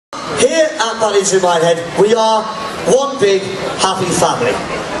Here at Butlins Minehead, we are one big happy family.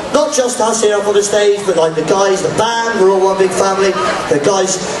 Not just us here up on the stage, but like the guys, the band, we're all one big family. The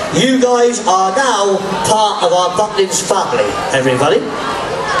guys, you guys are now part of our Butlins family, everybody.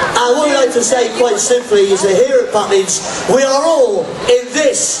 And what we like to say quite simply is that here at Butlins, we are all in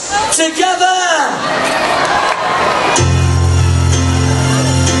this together!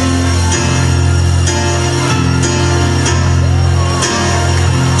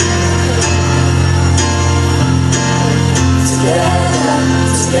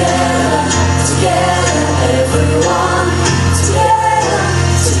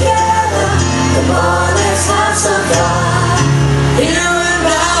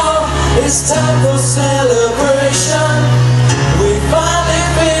 It's time for celebration. We finally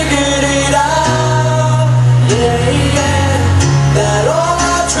figured it out. Yeah, yeah. That all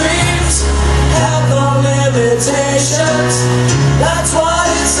our dreams have no limitations. That's what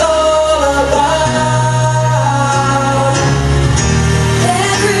it's all about.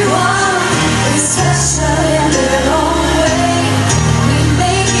 Everyone is special in their own way. We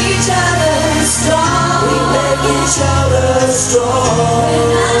make each other strong. We make each other strong.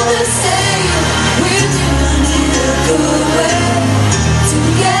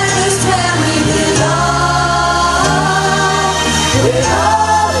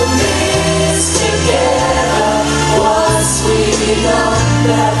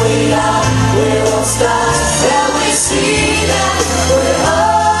 That we are, we're all stars, and we see that we're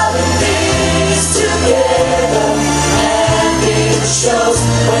all in this together, and it shows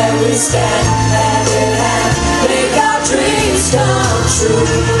where we stand, hand in hand, make our dreams come true,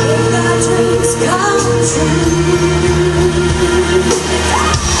 make our dreams come true.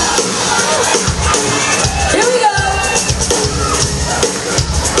 Here we go!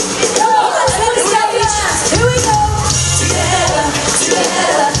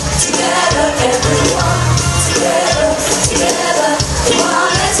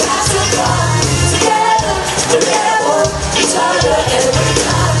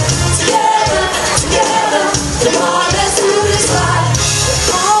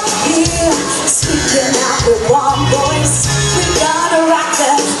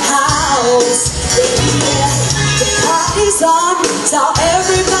 So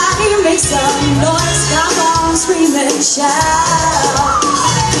everybody make some noise, come on, scream and shout.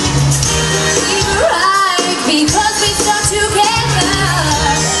 We're right because we stuck together,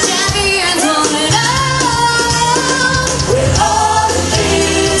 champions on and on. We're all in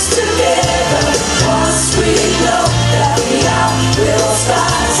this together, once we know that we are, we're all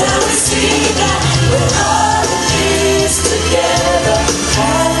stars and we see that we're all in this together,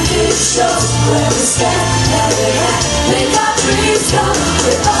 and it shows where we stand, hand in hand, make our dreams come.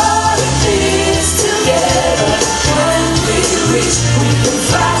 We're all in this together. When we reach, we can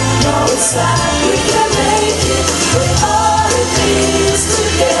fly. No, it's like we can make it. We're all in this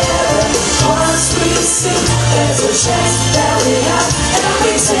together. Once we sing, there's a chance that we have, and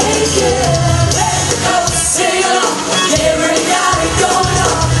we take it. Let's go, sing along. Yeah, we got it going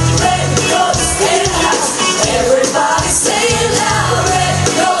on. Red goes in the house. Everybody say it loud. Red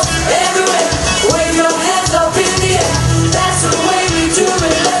goes everywhere. Wave your hands up in the air. That's the way we do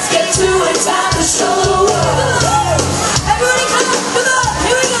it. Let's get to it. Time to show the world. Everybody come on,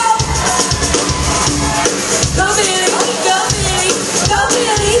 here we go. Go Billy, go Billy, go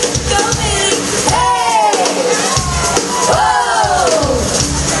Billy, go Billy. Hey, oh,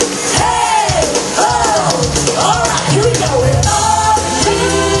 hey, oh. All right, here we go. We're all in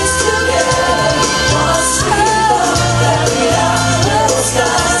this together. Once we know that we are little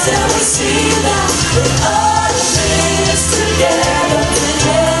stars, and we see that we're all in this together.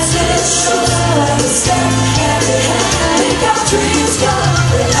 As it shows where we stand, hand in hand, make our dreams come.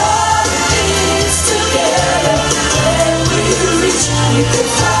 We're all in this together. When we reach, we can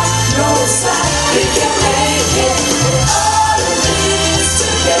fly. No side, we can make it. We're all in this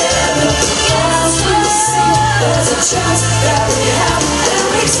together. As we see, there's a chance that we have, and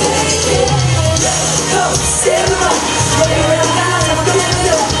we take it. Let's go, everyone. We're not a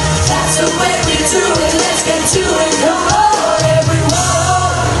failure. That's the way we do it. Let's get to it. Come on,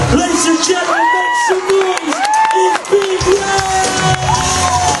 everyone. Ladies and gentlemen, make some noise! It's Big Red!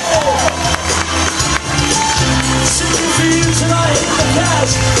 Singing for you tonight in the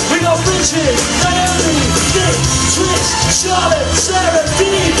cast, we got Richard, Naomi, Nick, Trish, Charlotte, Sarah,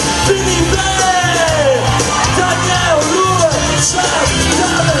 Dean, Billy Bear, Danielle, Laura, Sam,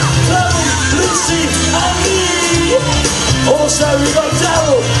 Darren, Chloe, Lucy, and me. Also, we got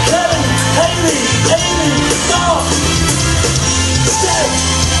Daryl, Kevin, Haley, Amy, Mark, Steph,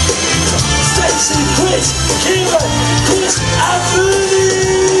 Stacey, Chris, Kira, Chris, and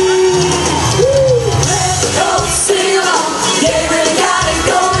Mooney.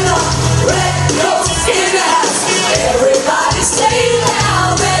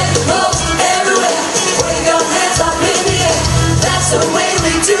 the way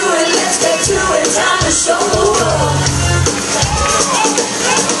we do it. Let's get to it. Time to show the world.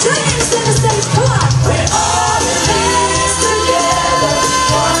 Join in the stage, come on. We're all in this together.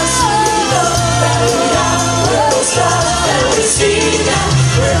 Once we know that we are world stars, and we see that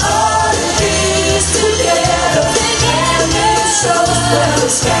we're all in this together. And it shows where we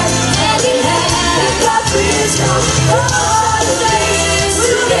stand hand in hand. If God please come, we're all in this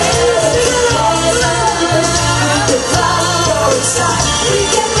together. The power inside, we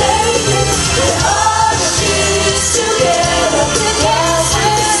can make it. We're all in this together.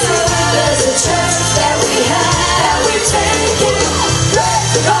 There's a chance that we have, and we take it.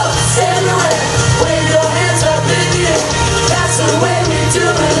 Let's go everywhere. Wave your hands up in the air. That's the way we do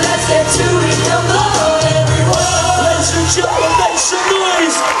it. Let's get to it. Come on, everyone. Ladies and gentlemen, make some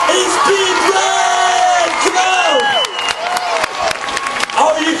noise. It's Big Red. Come on.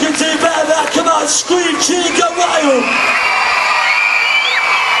 Oh, you can do better than that. Come on, scream, cheer, go wild.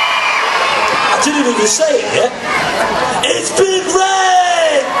 I didn't even say it yet. It's Big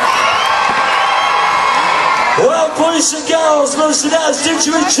Red. Well, boys and girls, mums and dads, did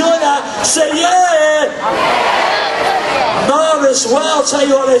you enjoy that? Say yeah! Marvellous. Well, I'll tell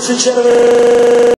you what, ladies and gentlemen.